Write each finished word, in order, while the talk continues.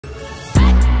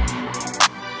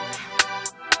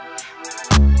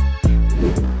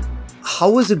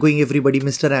How is it going everybody,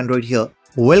 Mr. Android here.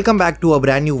 Welcome back to a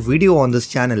brand new video on this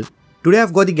channel. Today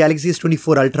I've got the Galaxy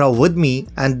S24 Ultra with me,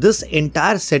 and this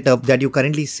entire setup that you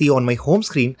currently see on my home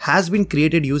screen has been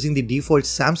created using the default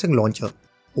Samsung launcher.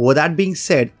 With that being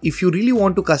said, if you really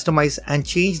want to customize and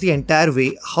change the entire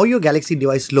way how your Galaxy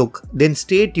device look, then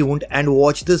stay tuned and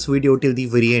watch this video till the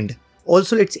very end.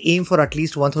 Also, let's aim for at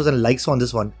least 1000 likes on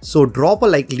this one. So drop a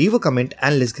like, leave a comment,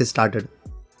 and let's get started.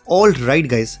 Alright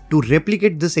guys, to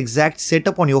replicate this exact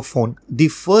setup on your phone, the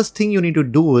first thing you need to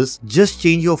do is just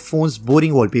change your phone's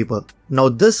boring wallpaper. Now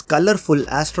this colorful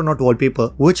astronaut wallpaper,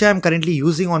 which I am currently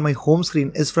using on my home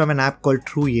screen, is from an app called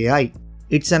True AI.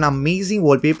 It's an amazing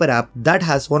wallpaper app that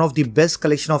has one of the best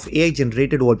collection of AI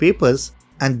generated wallpapers,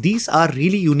 and these are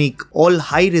really unique, all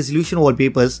high resolution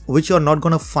wallpapers which you are not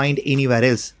gonna find anywhere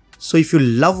else. So if you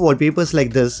love wallpapers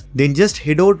like this, then just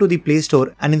head over to the Play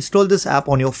Store and install this app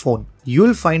on your phone. You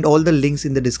will find all the links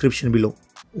in the description below.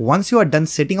 Once you are done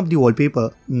setting up the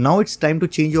wallpaper, now it's time to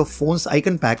change your phone's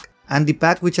icon pack, and the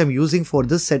pack which I'm using for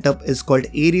this setup is called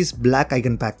Aries Black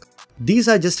Icon Pack. These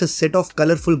are just a set of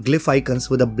colorful glyph icons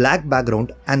with a black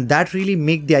background, and that really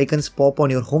make the icons pop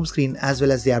on your home screen as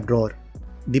well as the app drawer.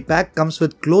 The pack comes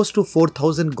with close to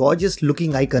 4000 gorgeous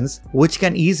looking icons which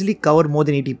can easily cover more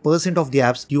than 80% of the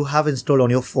apps you have installed on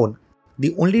your phone.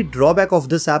 The only drawback of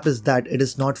this app is that it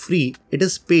is not free, it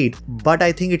is paid, but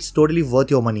I think it's totally worth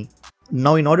your money.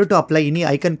 Now in order to apply any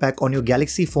icon pack on your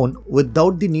Galaxy phone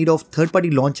without the need of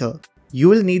third-party launcher, you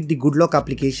will need the GoodLock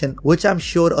application, which I'm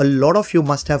sure a lot of you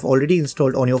must have already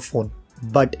installed on your phone.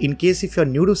 But in case if you're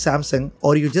new to Samsung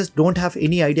or you just don't have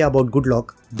any idea about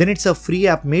GoodLock, then it's a free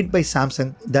app made by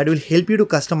Samsung that will help you to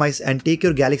customize and take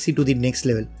your Galaxy to the next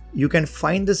level. You can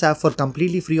find this app for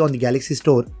completely free on the Galaxy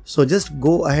Store, so just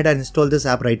go ahead and install this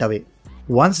app right away.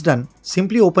 Once done,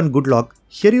 simply open GoodLock.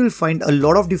 Here you will find a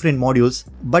lot of different modules,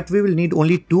 but we will need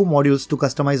only 2 modules to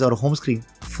customize our home screen.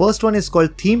 First one is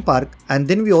called Theme Park, and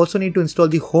then we also need to install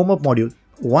the Home Up module.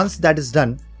 Once that is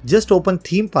done, just open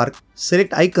Theme Park,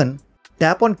 select Icon,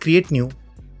 tap on Create New,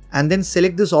 and then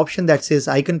select this option that says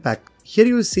Icon Pack. Here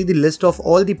you will see the list of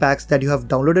all the packs that you have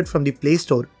downloaded from the Play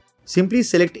Store. Simply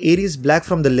select Aries Black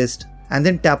from the list and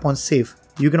then tap on Save.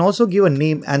 You can also give a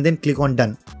name and then click on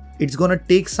Done. It's gonna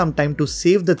take some time to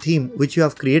save the theme which you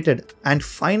have created, and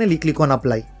finally click on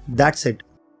Apply. That's it.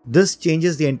 This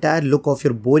changes the entire look of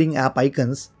your boring app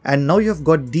icons, and now you have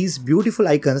got these beautiful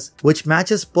icons which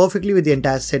matches perfectly with the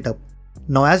entire setup.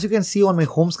 Now as you can see on my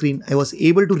home screen, I was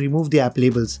able to remove the app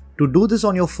labels. To do this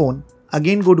on your phone,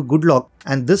 again go to GoodLock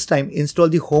and this time install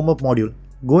the Home Up module.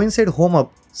 Go inside Home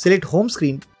Up, select Home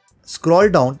Screen, scroll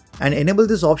down and enable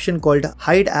this option called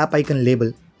Hide App Icon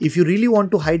Label. If you really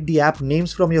want to hide the app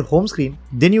names from your home screen,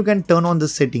 then you can turn on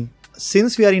this setting.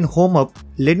 Since we are in Home Up,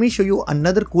 let me show you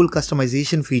another cool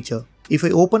customization feature. If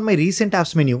I open my recent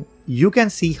apps menu, you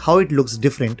can see how it looks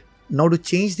different. Now to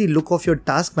change the look of your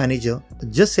task manager,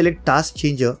 just select Task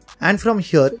Changer, and from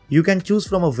here you can choose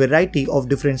from a variety of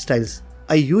different styles.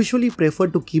 I usually prefer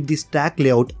to keep the stack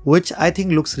layout, which I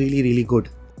think looks really good.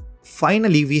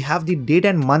 Finally, we have the date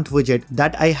and month widget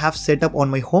that I have set up on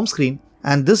my home screen,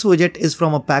 and this widget is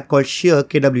from a pack called Sheer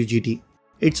KWGT.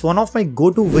 It's one of my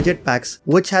go-to widget packs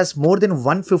which has more than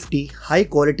 150 high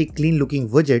quality clean looking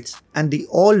widgets, and they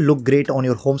all look great on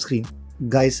your home screen.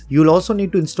 Guys, you'll also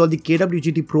need to install the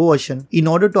KWGT Pro version in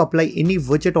order to apply any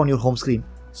widget on your home screen.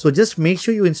 So just make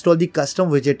sure you install the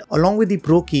custom widget along with the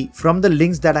Pro key from the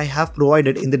links that I have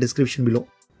provided in the description below.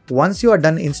 Once you are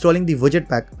done installing the widget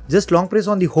pack, just long press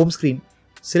on the home screen,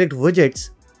 select Widgets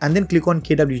and then click on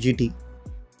KWGT.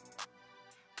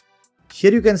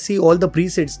 Here you can see all the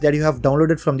presets that you have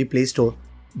downloaded from the Play Store.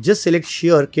 Just select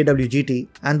Sheer KWGT,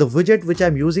 and the widget which I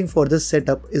am using for this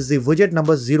setup is the widget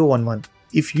number 011.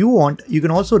 If you want, you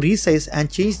can also resize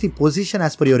and change the position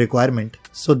as per your requirement.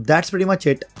 So that's pretty much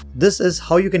it. This is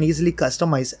how you can easily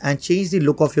customize and change the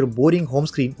look of your boring home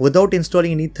screen without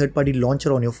installing any third-party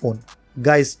launcher on your phone.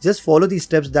 Guys, just follow the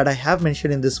steps that I have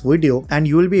mentioned in this video and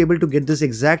you will be able to get this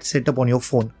exact setup on your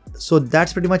phone. So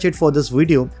that's pretty much it for this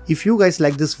video. If you guys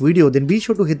like this video, then be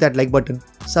sure to hit that like button.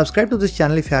 Subscribe to this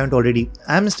channel if you haven't already.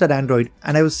 I'm Mr. Android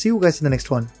and I will see you guys in the next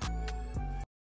one.